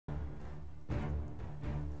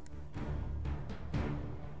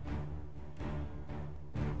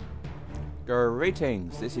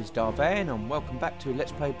Greetings, this is Vane and welcome back to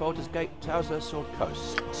Let's Play Baldur's Gate Tales of the Sword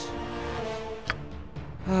Coast.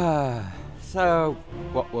 So,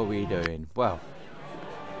 what were we doing? Well,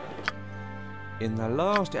 in the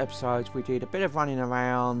last episodes we did a bit of running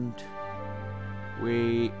around.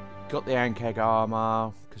 We got the Ankeg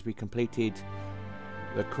armour because we completed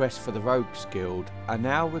the quest for the Rogues Guild, and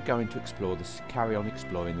now we're going to explore carry on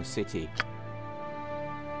exploring the city.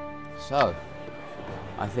 So,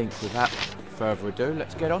 I think without further ado,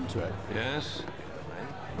 let's get on to it. Yes?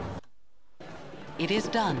 It is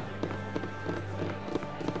done.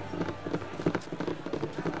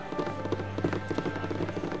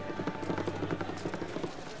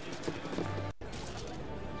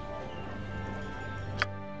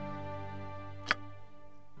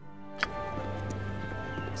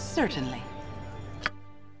 Certainly.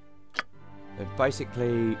 We've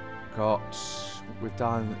basically we've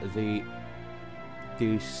done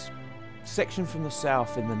this section from the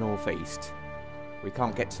south in the northeast. We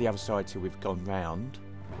can't get to the other side till we've gone round.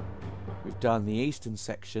 We've done the eastern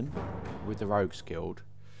section with the Rogues Guild,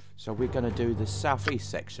 so we're going to do the southeast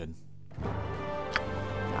section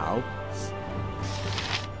now.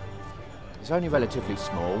 It's only relatively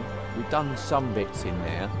small. We've done some bits in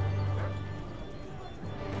there.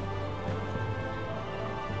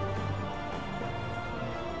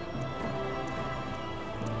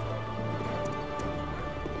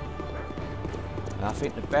 And I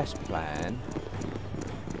think the best plan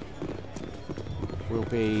will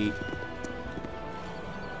be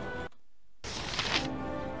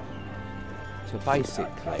to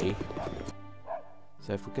basically,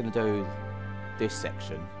 so if we're going to do this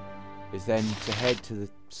section, is then to head to the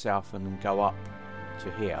south and go up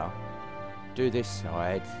to here, do this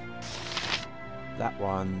side, that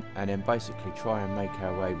one, and then basically try and make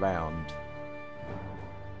our way round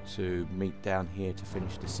to meet down here to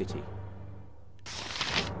finish the city.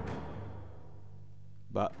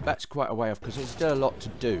 But that's quite a way off because there's still a lot to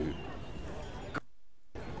do.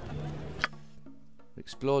 We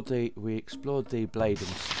explored the Blade and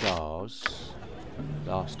Stars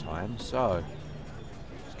last time, so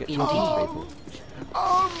let's get to these people.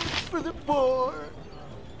 For the boy.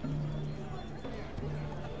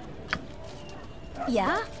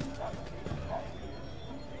 Yeah?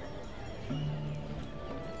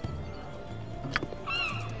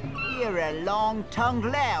 You're a long-tongued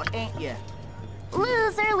lout, ain't you?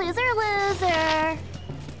 Loser, loser, loser!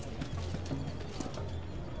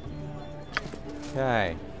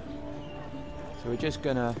 Okay. So we're just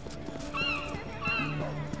gonna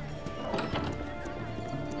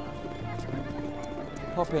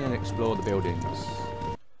pop in and explore the buildings.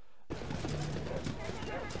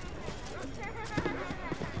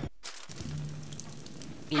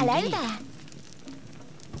 Hello there.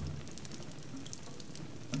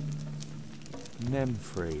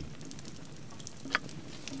 Nem-free.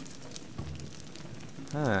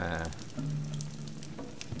 Huh.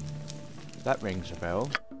 That rings a bell.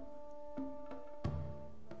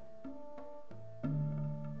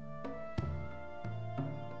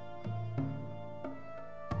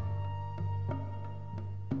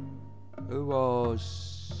 Who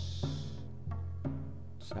was...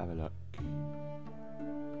 Let's have a look.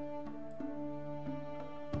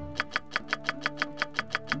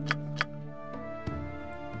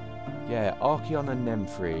 Yeah, Archeon and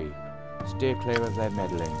Nem-free. Steer clear of their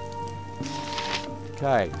meddling.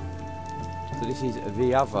 Okay. So this is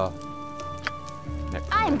the other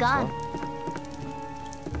necromancer. I'm gone.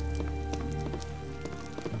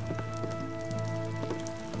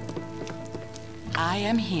 I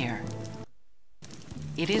am here.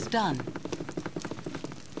 It is done.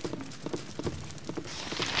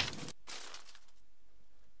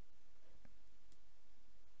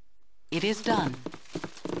 It is done.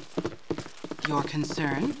 Your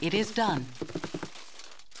concern, it is done.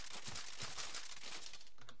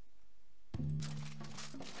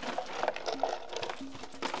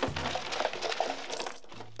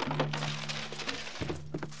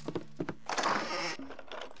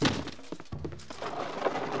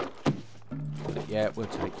 Yeah, we'll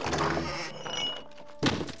take you.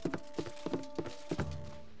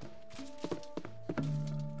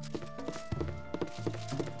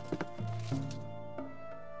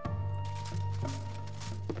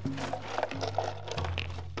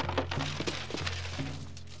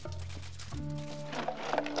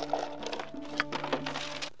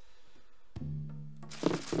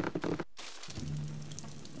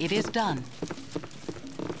 It is done.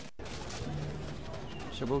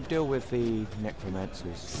 So we'll deal with the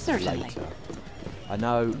necromancers Certainly. later. I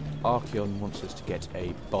know Archeon wants us to get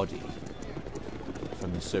a body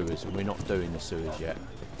from the sewers, and we're not doing the sewers yet.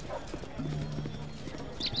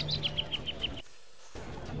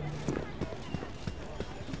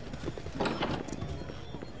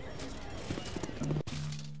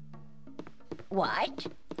 What?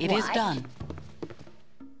 It is done.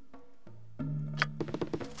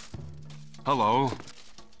 Hello.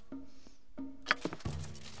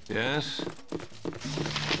 Yes?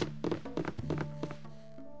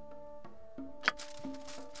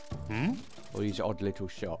 All these odd little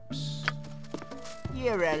shops.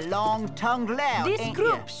 You're a long-tongued lout, This ain't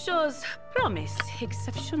group ya? shows promise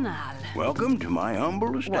exceptional. Welcome to my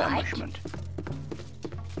humble establishment.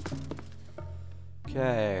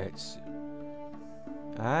 Okay, it's...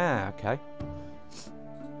 Ah, okay.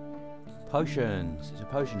 Potions. It's a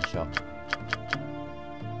potion shop.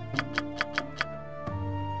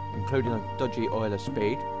 Including a dodgy oil of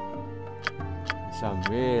speed. And some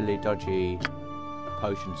really dodgy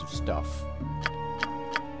potions of stuff.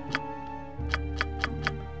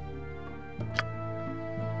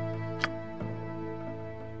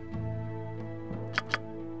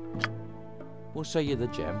 We'll sell you the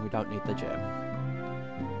gem. We don't need the gem.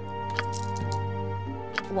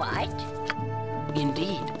 What?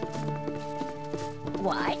 Indeed.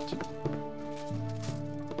 What?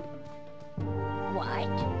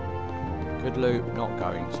 What? Good loot, not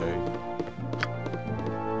going to.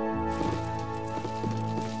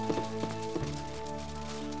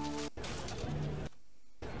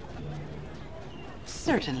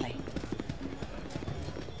 Certainly.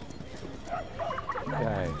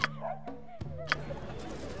 Okay.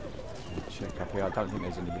 Check up here. I don't think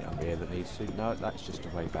there's anything up here that needs to. No, that's just a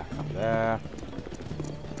way back up there.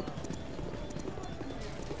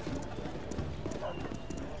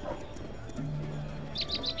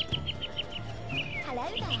 Hello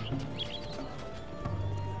there.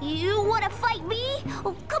 You wanna fight me?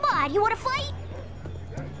 Oh, come on, you wanna fight?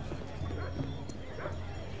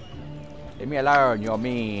 Leave me alone, you're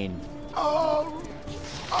mean. Arms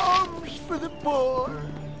for the boy.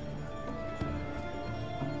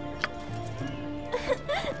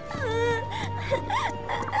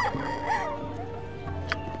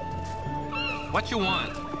 What you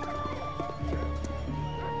want?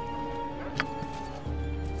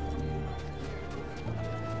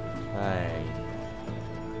 Hey.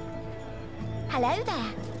 Hello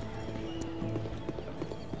there.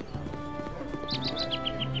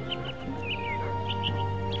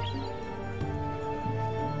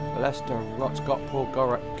 Lester Rot's got poor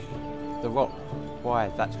Gorak. The Rot. Why,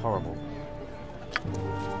 that's horrible.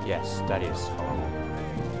 Yes, that is horrible.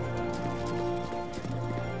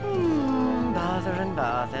 Bother and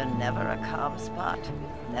bother, never a calm spot,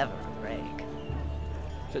 never a break.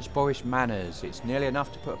 Such boorish manners. It's nearly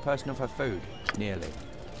enough to put a person off her food. Nearly.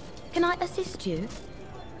 Can I assist you?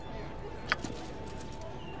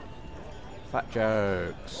 Fat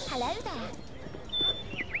jokes. Hello there.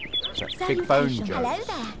 So, big bone Salutations. jokes. Hello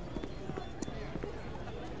there.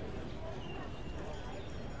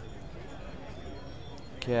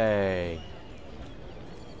 Okay.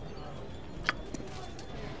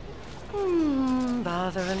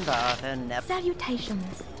 Bother and bother, never.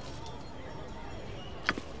 Salutations.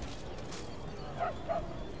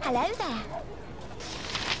 Hello there.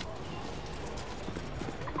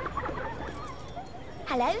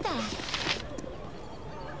 Hello there.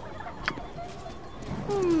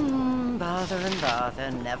 Bother and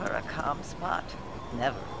bother, never a calm spot,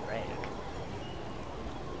 never a break.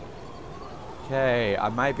 Okay, I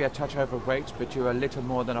may be a touch overweight, but you're a little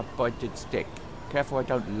more than a pointed stick. Careful I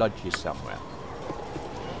don't lodge you somewhere.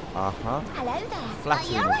 Uh-huh. Hello there.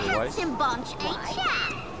 Flattering You're a as always. handsome bunch, ain't ya?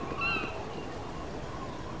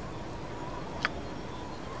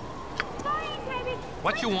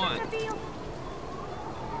 What you want?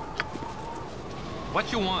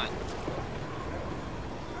 What you want?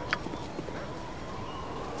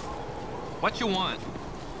 What you want?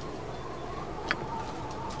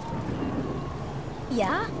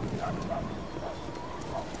 Yeah?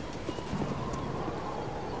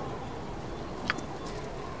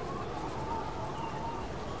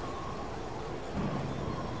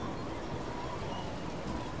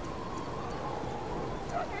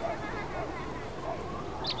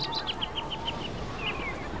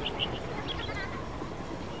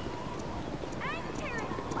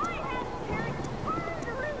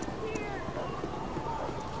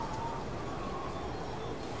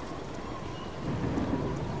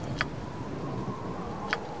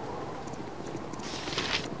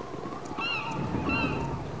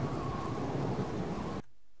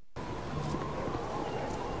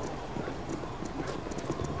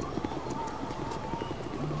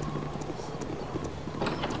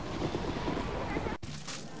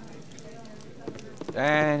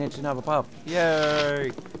 And it's another pub.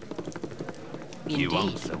 Yay! You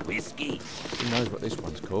want Indeed. some whiskey? Who knows what this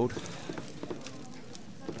one's called?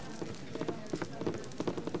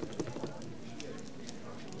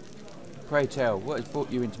 Pray tell, what has brought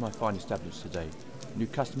you into my fine establishment today? New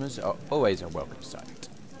customers are always a welcome sight.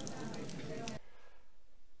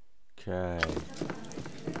 Okay.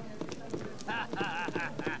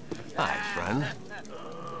 Hi, friend.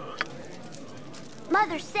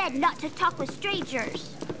 Mother said not to talk with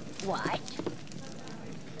strangers. What?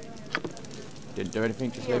 Didn't do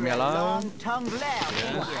anything, just You're leave me a alone. long-tongued lout,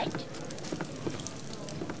 ain't you? What?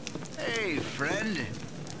 Hey, friend.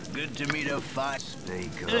 Good to meet a fine...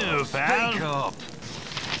 Speak up. Ew, pal. Speak up.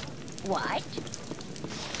 What?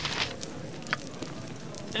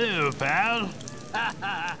 Ew, pal.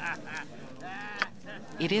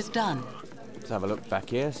 It is done. Let's have a look back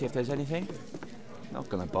here, see if there's anything. Not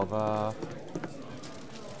gonna bother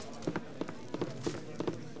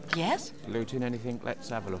Yes? looting anything. Let's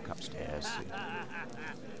have a look upstairs.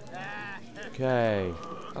 Okay.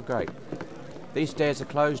 Oh, great. These stairs are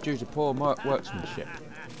closed due to poor workmanship.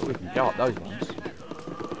 But we can go up those ones.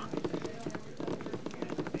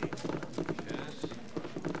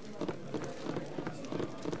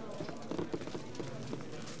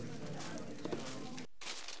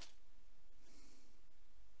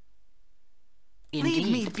 Indeed.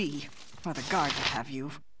 Leave me be, or the guard will have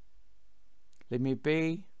you. Leave me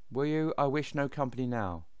be, will you? I wish no company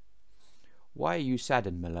now. Why are you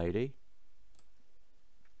saddened, milady?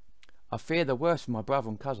 I fear the worst for my brother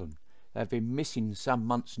and cousin. They have been missing some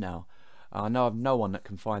months now, and I know of no one that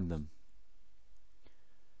can find them.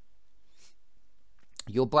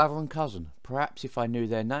 Your brother and cousin. Perhaps if I knew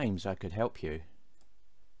their names, I could help you.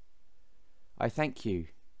 I thank you.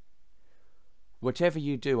 Whatever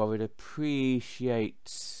you do, I would appreciate.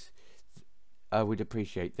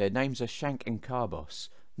 Their names are Shank and Carbos.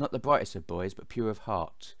 Not the brightest of boys, but pure of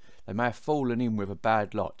heart. They may have fallen in with a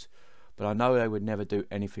bad lot, but I know they would never do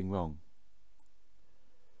anything wrong.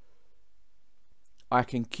 I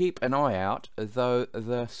can keep an eye out, though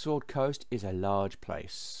the Sword Coast is a large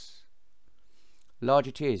place. Large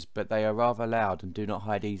it is, but they are rather loud and do not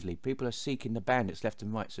hide easily. People are seeking the bandits left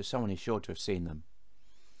and right, so someone is sure to have seen them.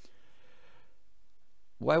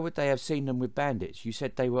 Why would they have seen them with bandits? You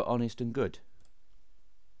said they were honest and good.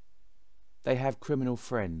 They have criminal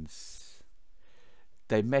friends.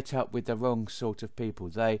 They met up with the wrong sort of people.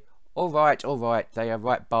 They... All right, they are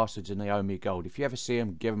right bastards and they owe me gold. If you ever see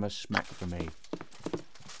them, give them a smack for me.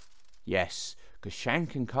 Yes, because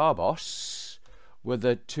Shank and Carbos were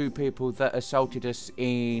the two people that assaulted us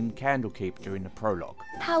in Candlekeep during the prologue.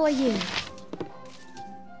 How are you?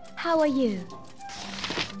 How are you?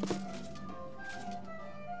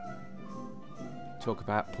 Talk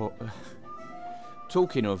about...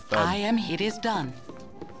 Talking of... I am. It is done.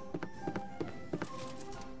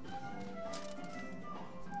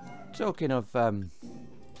 Talking of...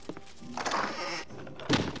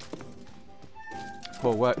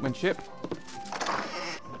 poor workmanship.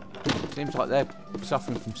 Seems like they're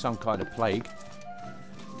suffering from some kind of plague.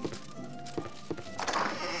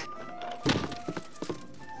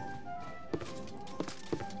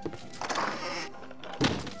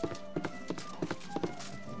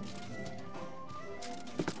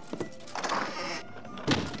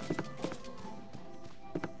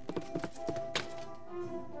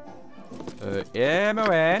 Yeah, I'm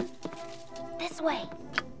aware. This way.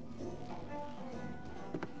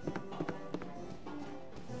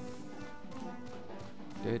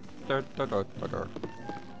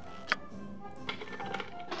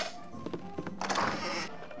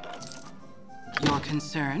 Your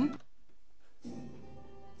concern?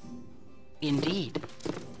 Indeed.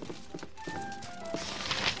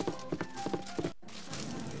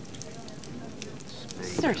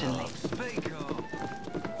 Certainly.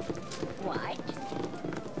 What?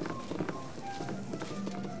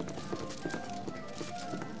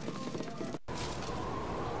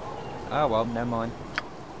 Oh well, never mind.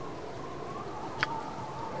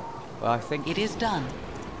 Well, I think It is done.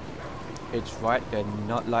 it's right, they're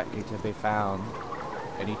not likely to be found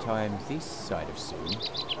anytime this side of soon.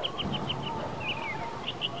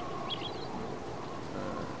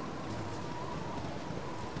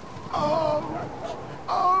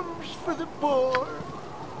 Arms for the boar.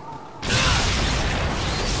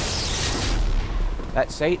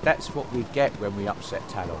 That's what we get when we upset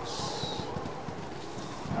Talos.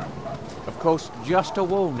 Of course, just a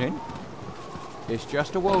warning. It's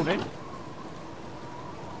just a warning.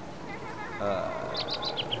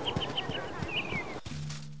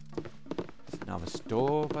 Another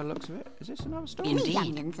store by the looks of it. Is this another store? Indeed.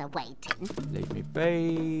 Young'uns are waiting. Leave me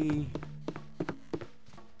be.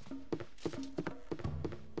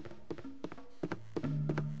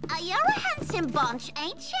 handsome bunch,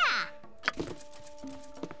 ain't ya?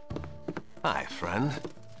 Hi, friend.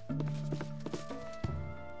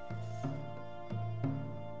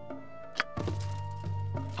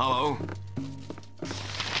 Hello.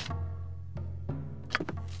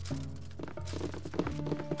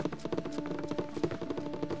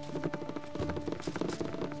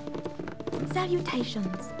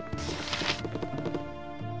 Salutations.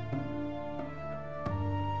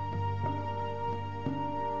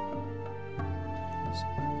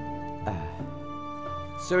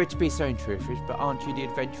 Sorry to be so intrusive, but aren't you the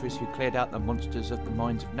adventurers who cleared out the monsters of the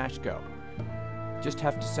mines of Nashgirl? Just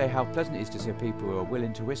have to say how pleasant it is to see people who are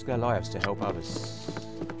willing to risk their lives to help others.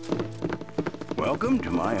 Welcome to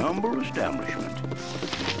my humble establishment.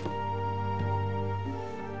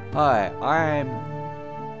 Hi, I'm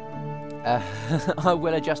a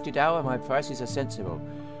well-adjusted owl and my prices are sensible.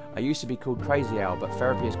 I used to be called Crazy Owl, but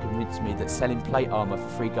therapy has convinced me that selling plate armor for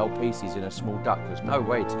 3 gold pieces in a small duck was no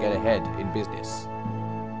way to get ahead in business.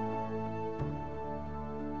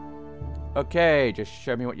 Okay, just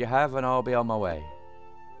show me what you have and I'll be on my way.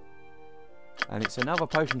 And it's another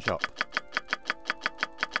potion shop.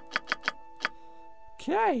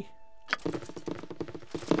 Okay.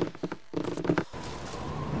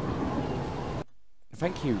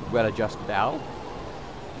 Thank you, well-adjusted owl.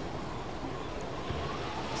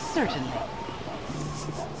 Certainly.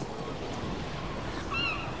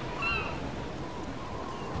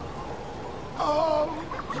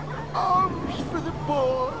 Arms for the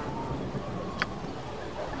boy.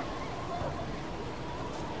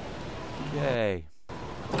 Yay.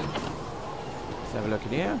 Let's have a look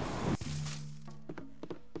in here.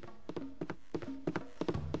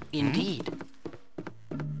 Indeed.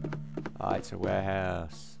 Ah, it's a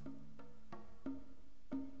warehouse.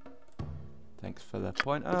 Thanks for the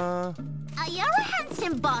pointer. You're a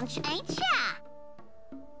handsome bunch, ain't ya?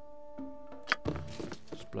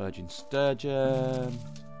 Splurging sturgeon.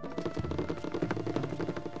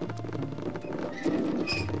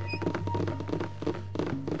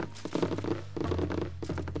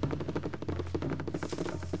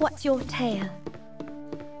 What's your tale?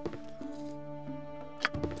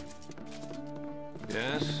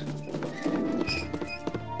 Yes?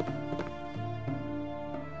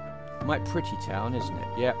 My pretty town, isn't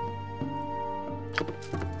it? Yep.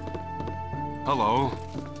 Hello.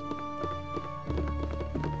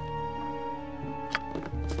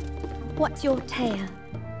 What's your tale?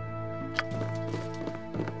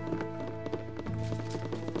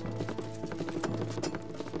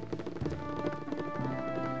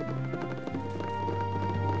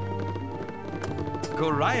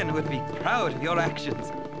 Gorion would be proud of your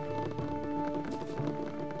actions.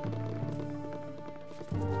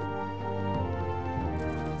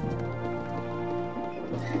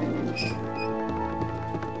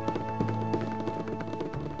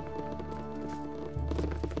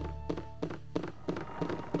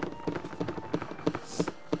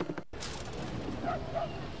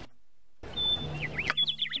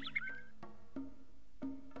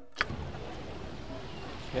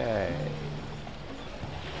 Okay.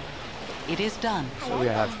 It is done. So we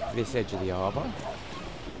have this edge of the harbour.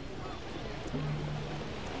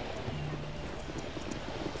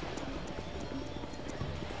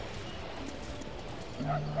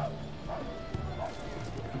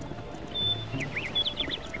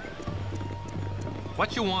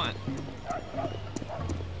 What you want?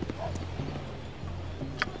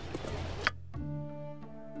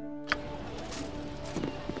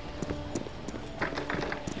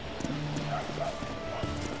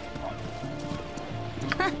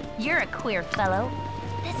 You're a queer fellow.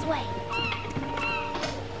 This way.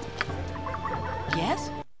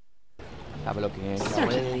 Yes? Have a look in here, shall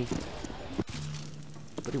Certainly. we?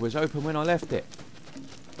 But it was open when I left it.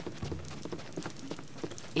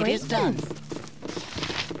 It is done.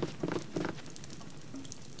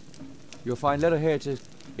 You'll find little here to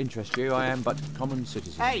interest you. I am but a common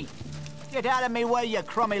citizen. Hey, get out of me way, you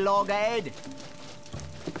crummy loggerhead.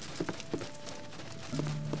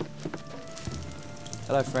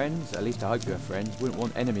 Hello, friends. At least I hope you're friends. Wouldn't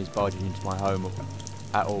want enemies barging into my home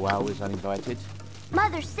at all hours uninvited.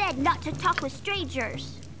 Mother said not to talk with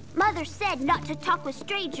strangers. Mother said not to talk with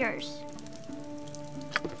strangers.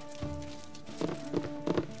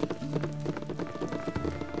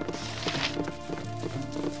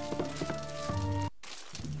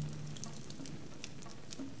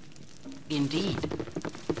 Indeed.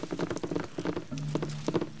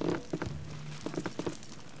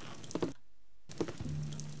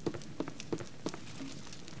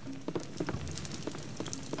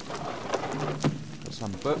 Got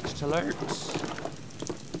some books to loot.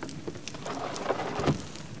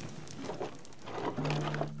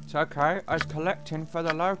 It's okay. I was collecting for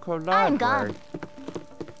the local library. I'm gone.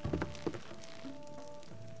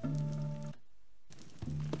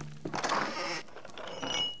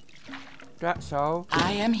 That's all.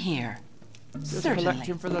 I am here. Just Certainly.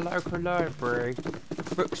 collecting for the local library.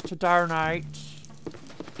 Books to donate.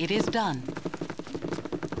 It is done.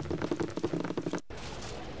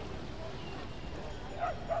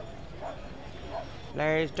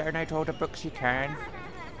 Please donate all the books you can.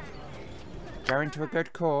 Going to a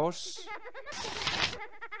good cause.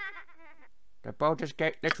 The Baldur's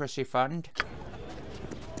Gate Literacy Fund.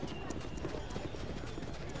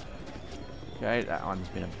 Okay, that one's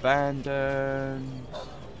been abandoned.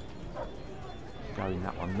 Go in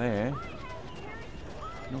that one there.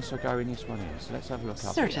 And also go in this one here. So let's have a look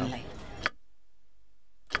up here. Certainly.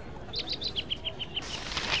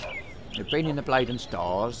 We've been in the Blade and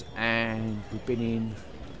Stars, and we've been in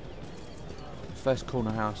the first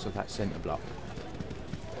corner house of that centre block.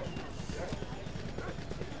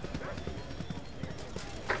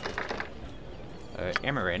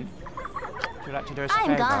 Emmerin, would you like to do us a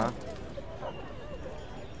favour? gone.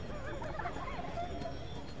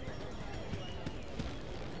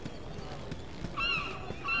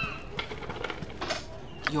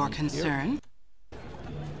 Your concern?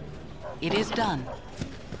 It is done.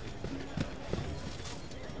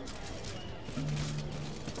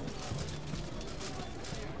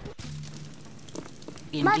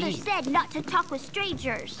 Mother Indeed. said not to talk with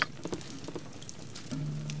strangers.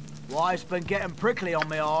 Wife's been getting prickly on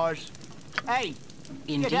me arse. Hey,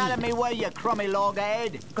 Indeed. get out of me way, you crummy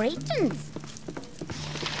loggerhead. Greetings.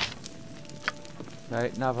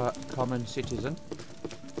 Okay, another common citizen.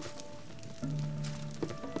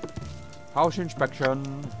 House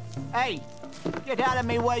inspection. Hey, get out of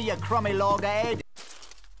me way, you crummy loggerhead.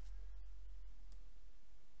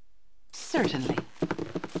 Certainly.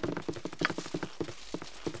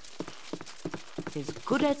 As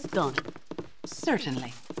good as done.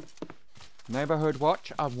 Certainly. Neighborhood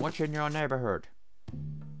watch. I'm watching your neighborhood.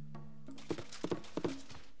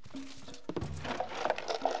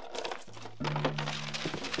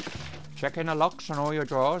 Checking the locks on all your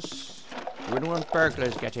drawers. We don't want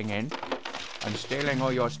burglars getting in and stealing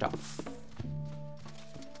all your stuff.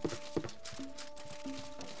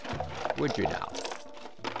 Would you now?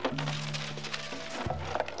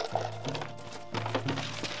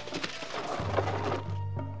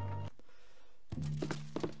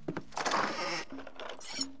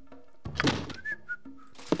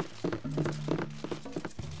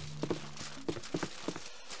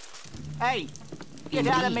 Hey, get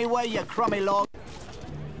out of me way, you crummy log.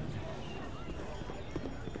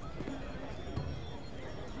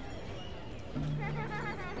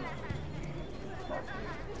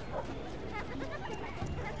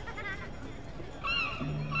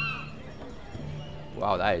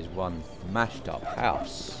 Wow, that is one mashed up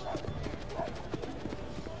house.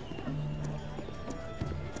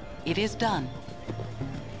 It is done.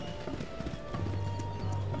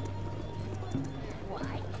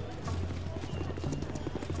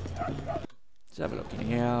 Let's have a look in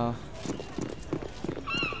here.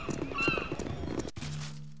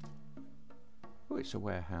 Oh, it's a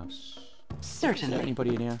warehouse. Is there Certainly.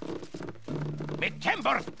 anybody in here? Me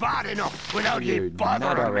timber's bad enough without You you bothering me.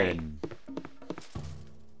 nattering.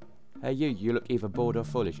 Hey you look either bored or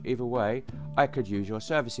foolish. Either way, I could use your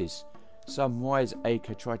services. Some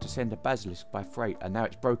wiseacre tried to send a basilisk by freight, and now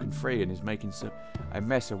it's broken free and is making a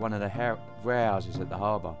mess of one of the warehouses at the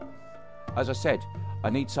harbour. As I said, I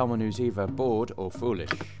need someone who's either bored or foolish.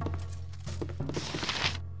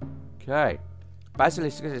 Okay.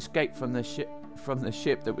 Basilisk has escaped from the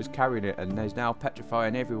ship that was carrying it, and is now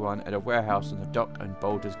petrifying everyone at a warehouse on the dock and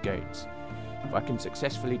Baldur's Gates. If I can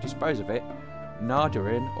successfully dispose of it,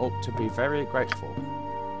 Nardarin ought to be very grateful.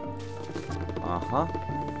 Uh-huh.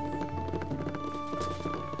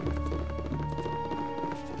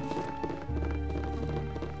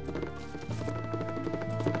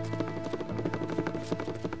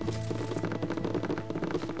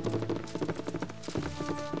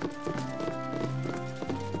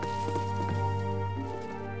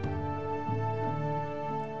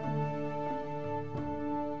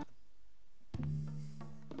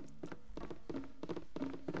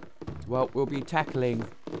 Well, we'll be tackling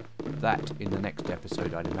that in the next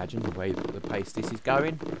episode, I'd imagine, the way the pace this is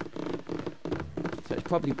going. So it's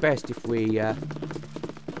probably best if we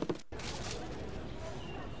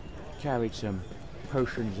carried some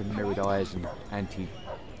potions and mirrored eyes and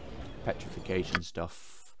anti-petrification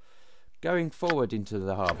stuff going forward into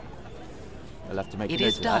the harbour. I'll have to make a It note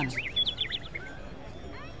is of done. that.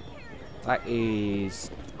 That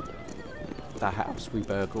is the house we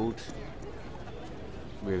burgled.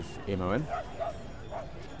 with Imoen.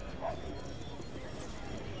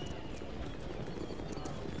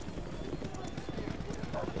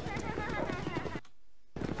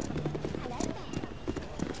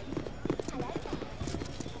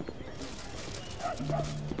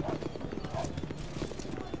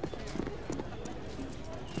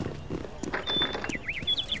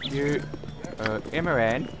 You,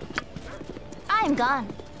 Imoen. I am gone.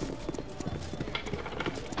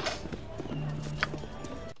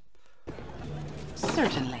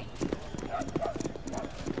 Certainly.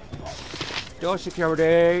 Door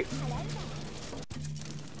security.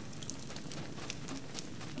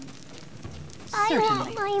 I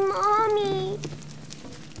want my mommy.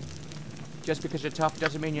 Just because you're tough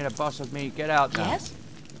doesn't mean you're the boss of me. Get out now. Yes?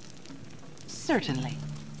 Certainly.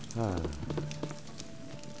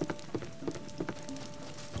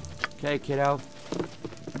 Okay, kiddo.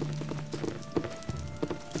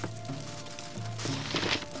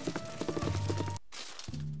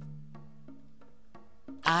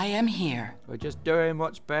 I am here. We're just doing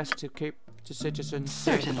what's best to keep the citizens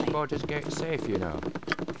safe. Certainly. The borders get safe, you know.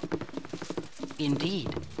 Indeed.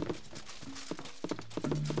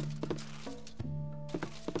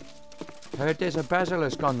 Heard there's a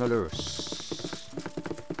basilisk on the loose.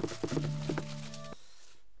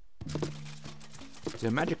 The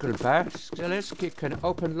magical basilisk, it can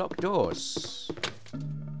open locked doors.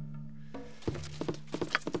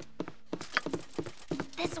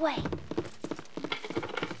 This way.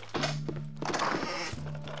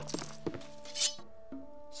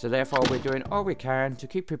 So therefore we're doing all we can to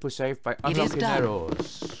keep people safe by unlocking their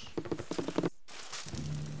doors.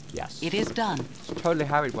 Yes. It is done. It's totally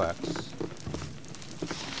how it works.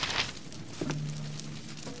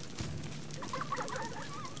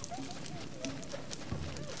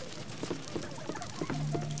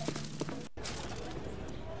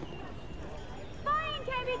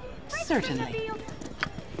 Certainly.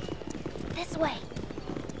 This way.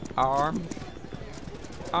 Arms.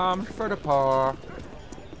 Arms for the poor.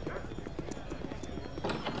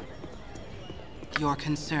 Your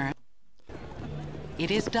concern.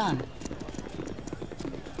 It is done.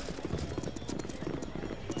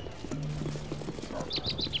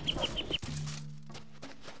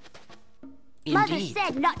 Mother Indeed.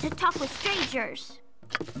 said not to talk with strangers.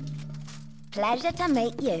 Pleasure to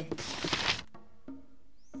meet you.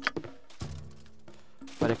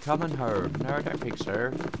 But a common home. No, I don't think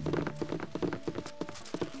so.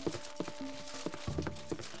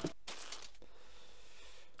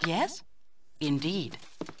 Yes? Indeed.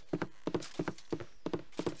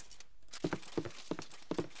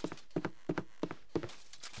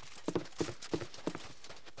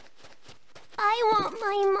 I want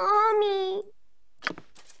my mommy.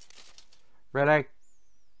 Really?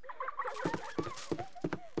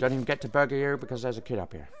 Don't even get to bugger you because there's a kid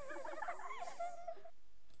up here.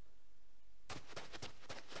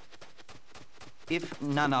 If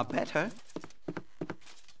none are better.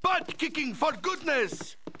 Butt kicking for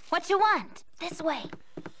goodness! What you want? This way.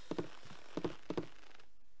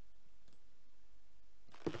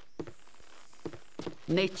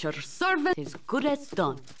 Nature's servant is good as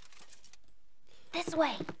done. This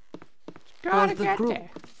way. Gotta the get group. there.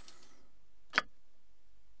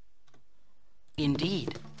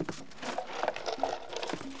 Indeed.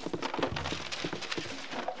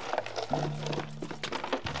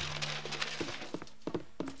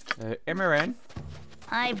 Imoen.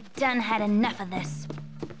 I've done had enough of this.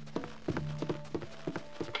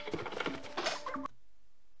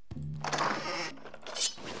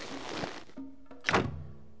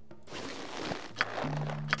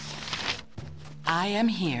 I am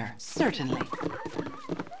here, certainly.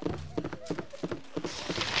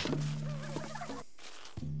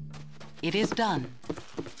 It is done.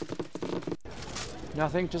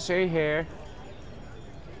 Nothing to see here.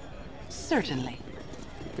 Certainly.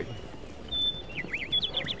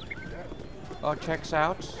 All checks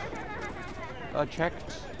out. All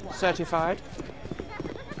checked. Certified.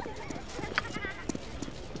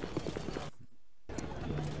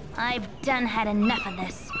 I've done had enough of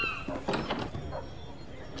this.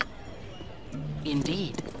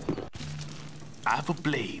 Indeed. I have a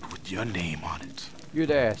blade with your name on it. You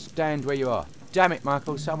there, stand where you are. Damn it,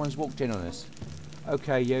 Michael, someone's walked in on us.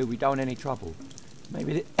 Okay, you, we don't want any trouble.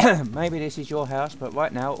 Maybe, maybe this is your house, but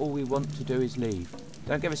right now all we want to do is leave.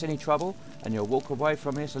 Don't give us any trouble, and you'll walk away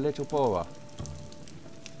from this a little poorer.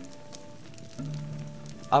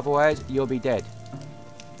 Otherwise, you'll be dead.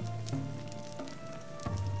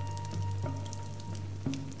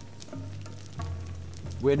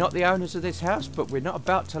 We're not the owners of this house, but we're not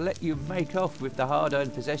about to let you make off with the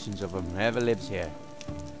hard-earned possessions of whoever lives here.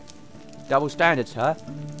 Double standards, huh?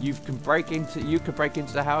 You can break into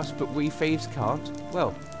the house, but we thieves can't.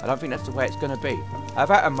 Well, I don't think that's the way it's going to be.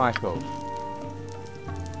 Have at 'em, Michael.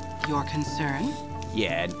 Your concern?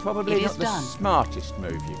 Yeah, and probably It not is the done. smartest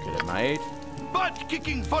move you could have made. Butt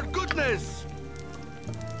kicking for goodness!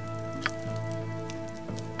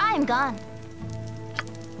 I'm gone.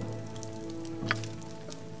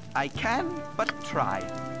 I can but try.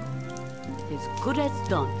 As good as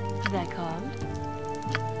done. They're called.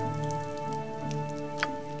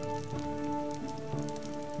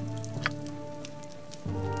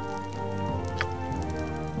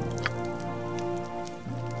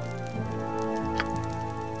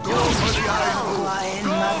 Go for the eyes!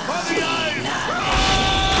 Go for the eyes!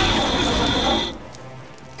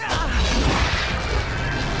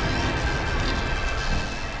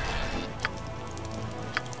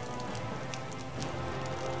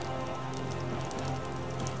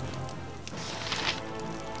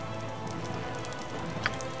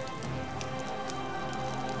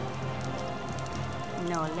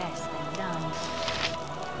 No less than done.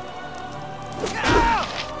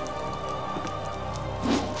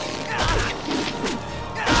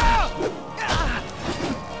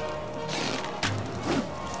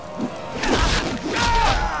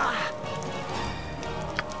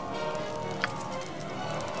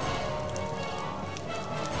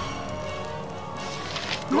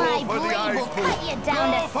 My for the blade eyes, will Boo. cut you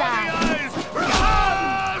down Go to for the size. eyes!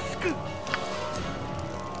 Rask!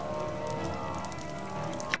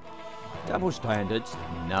 Double standards?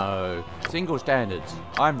 No. Single standards.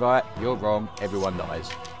 I'm right, you're wrong, everyone dies.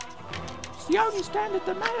 It's the only standard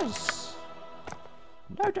that matters.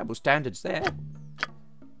 No double standards there.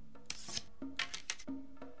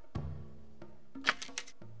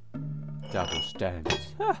 Double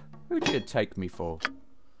standards. Huh, who do you take me for?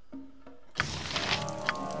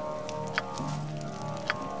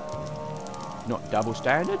 Not double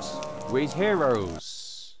standards? We's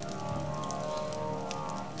heroes.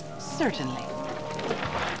 Certainly.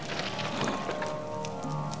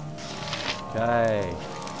 Okay.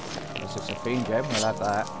 This is a fiend gem, we'll have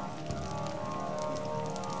that.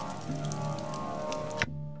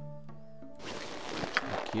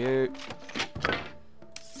 Thank you.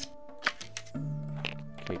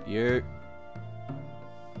 Keep you.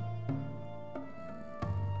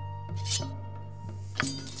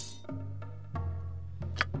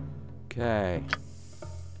 Okay.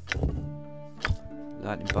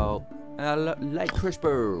 Lightning bolt. And light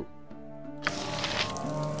crossbow.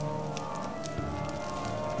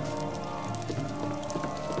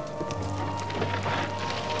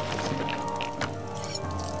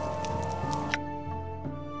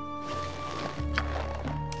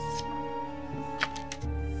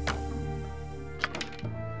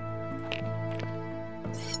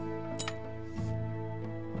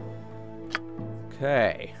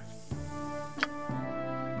 Okay.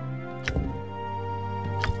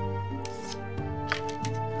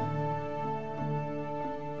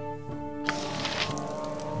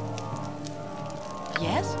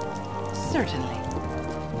 Yes? Certainly.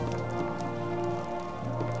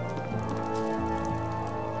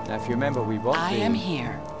 Now, if you remember, we want I the am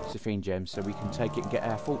here. Saphine gem so we can take it and get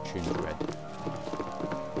our fortune read.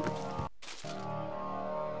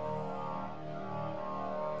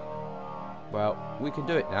 Well, we can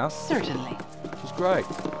do it now, Certainly. which is great.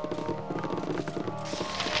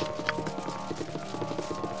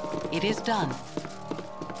 It is done.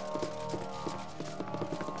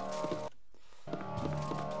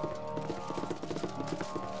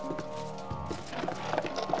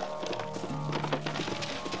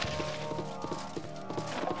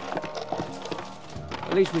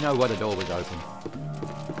 At least we know why the door was open.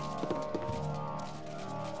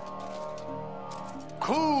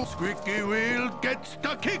 Cool! Squeaky wheel gets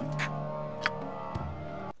the kick!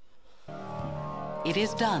 It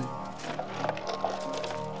is done.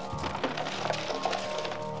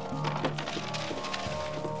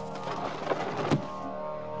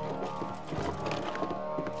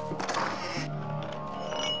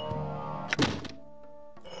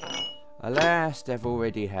 Alas, they've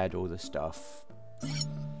already had all the stuff.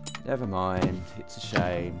 Never mind, it's a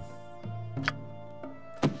shame.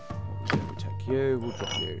 We'll take you, we'll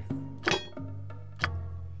drop you.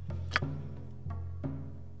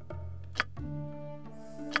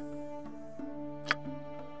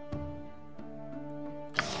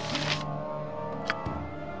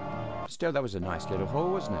 Still, that was a nice little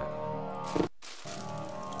haul, wasn't it?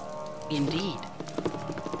 Indeed.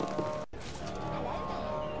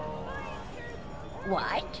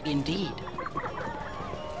 What? Indeed.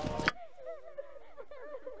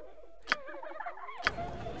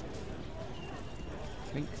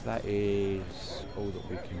 Think, that is all that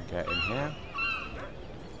we can get in here.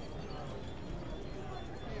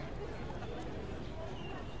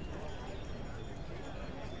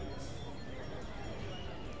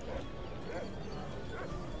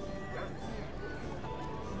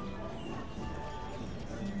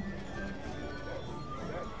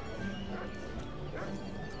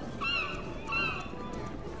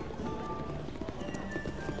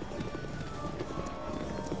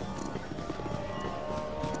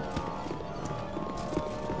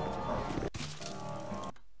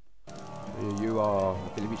 You are, I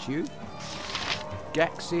believe it's you?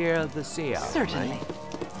 Gaxir the Seer. Certainly. Right?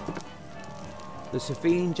 The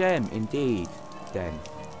Saphine Gem, indeed, then.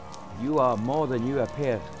 You are more than you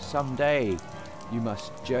appear. Someday you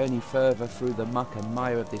must journey further through the muck and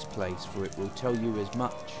mire of this place, for it will tell you as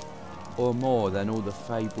much or more than all the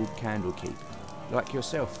fabled Candlekeep. Like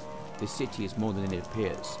yourself, this city is more than it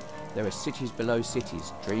appears. There are cities below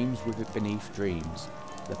cities, dreams with it beneath dreams.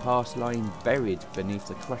 The past lying buried beneath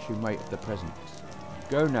the crushing weight of the present.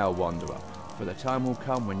 Go now, wanderer, for the time will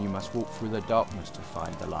come when you must walk through the darkness to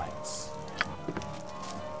find the lights.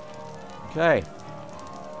 Okay.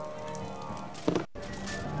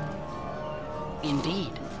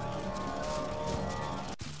 Indeed.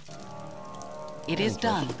 It is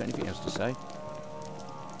done. Got anything else to say?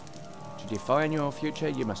 To define your future,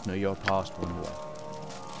 you must know your past, wanderer.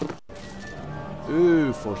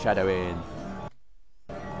 Ooh, foreshadowing.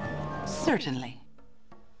 Certainly.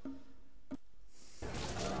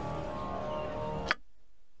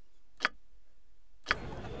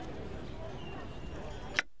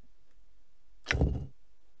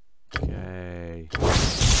 Okay.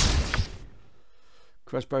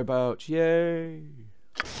 Crossbow bolt, yay!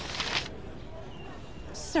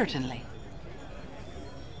 Certainly.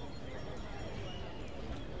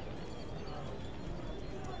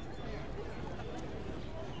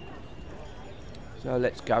 So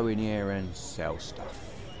let's go in here and sell stuff.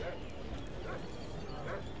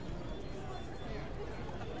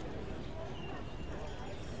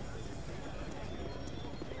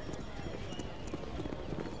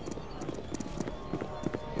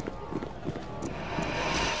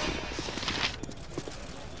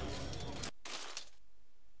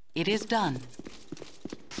 It is done.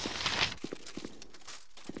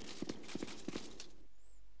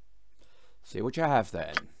 See what you have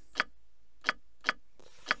then.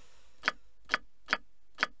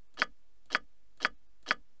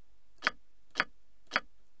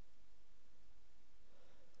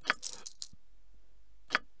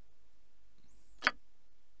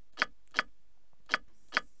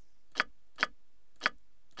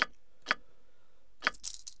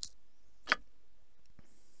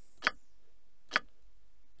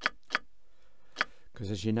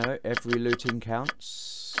 Because as you know, every looting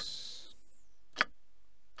counts.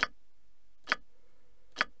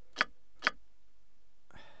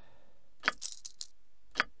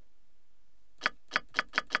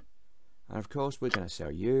 And of course we're going to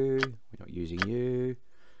sell you. We're not using you.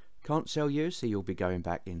 Can't sell you, so you'll be going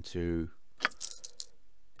back into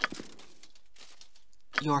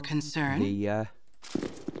Your concern? the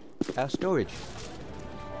our storage.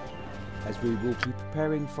 As we will be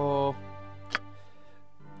preparing for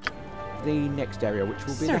the next area, which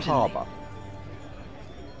will be the harbour.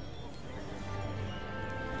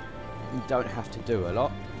 We don't have to do a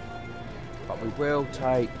lot, but we will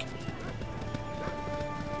take.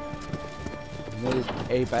 There's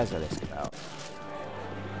a basilisk about.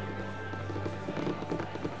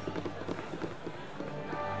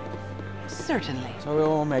 Certainly. So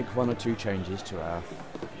we'll make one or two changes to our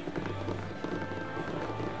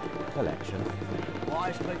collection.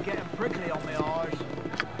 Why's been getting prickly on my eyes?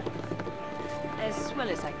 As well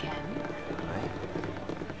as I can.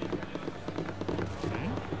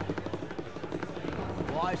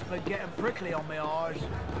 Why's been getting prickly on my eyes?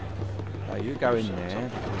 So you go in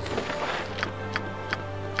there,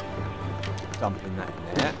 dumping that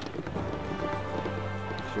in there.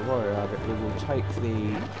 If you worry about it, we will take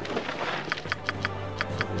the.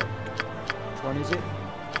 Which one is it?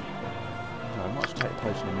 No, I must take the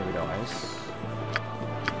potion of mirrored eyes.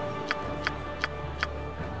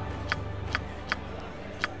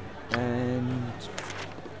 And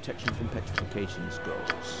protection from petrification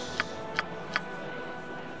scrolls.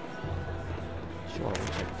 Sure, we'll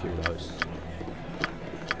take a few of those.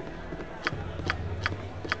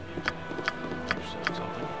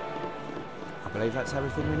 I believe that's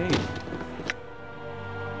everything we need.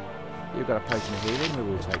 You've got a potion of healing,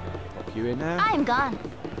 we will pop you in there. I'm gone.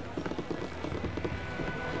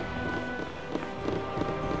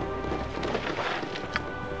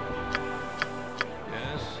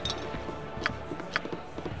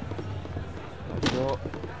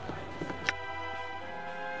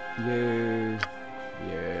 You.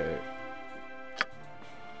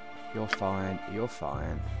 You're fine. You're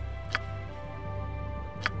fine.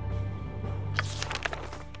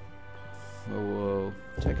 We'll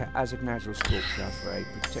take out Azagnazal Sculpture for a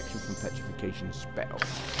protection from petrification spell.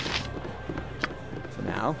 For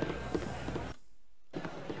now. So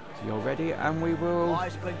you're ready, and we will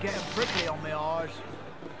Life's been getting prickly on me eyes.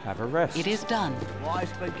 have a rest. It is done.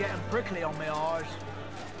 Life's been getting prickly on me eyes.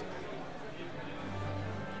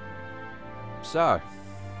 So,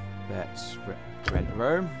 let's rent a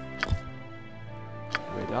room.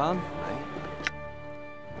 We're done.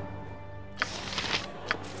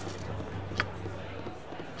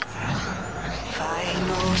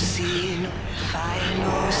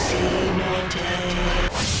 Final scene of death.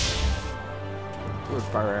 Good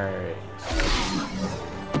berries.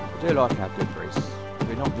 I do like our good berries.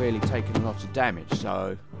 We're not really taking a lot of damage,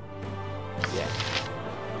 so yeah.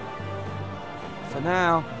 For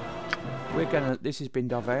now, we're gonna. This has been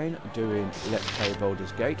Vane doing Let's Play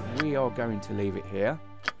Baldur's Gate. We are going to leave it here,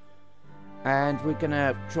 and we're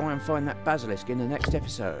gonna try and find that basilisk in the next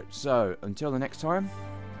episode. So until the next time,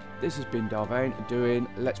 this has been Vane doing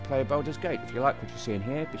Let's Play Baldur's Gate. If you like what you see in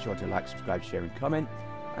here, be sure to like, subscribe, share, and comment.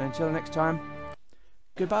 And until next time,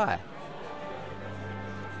 goodbye.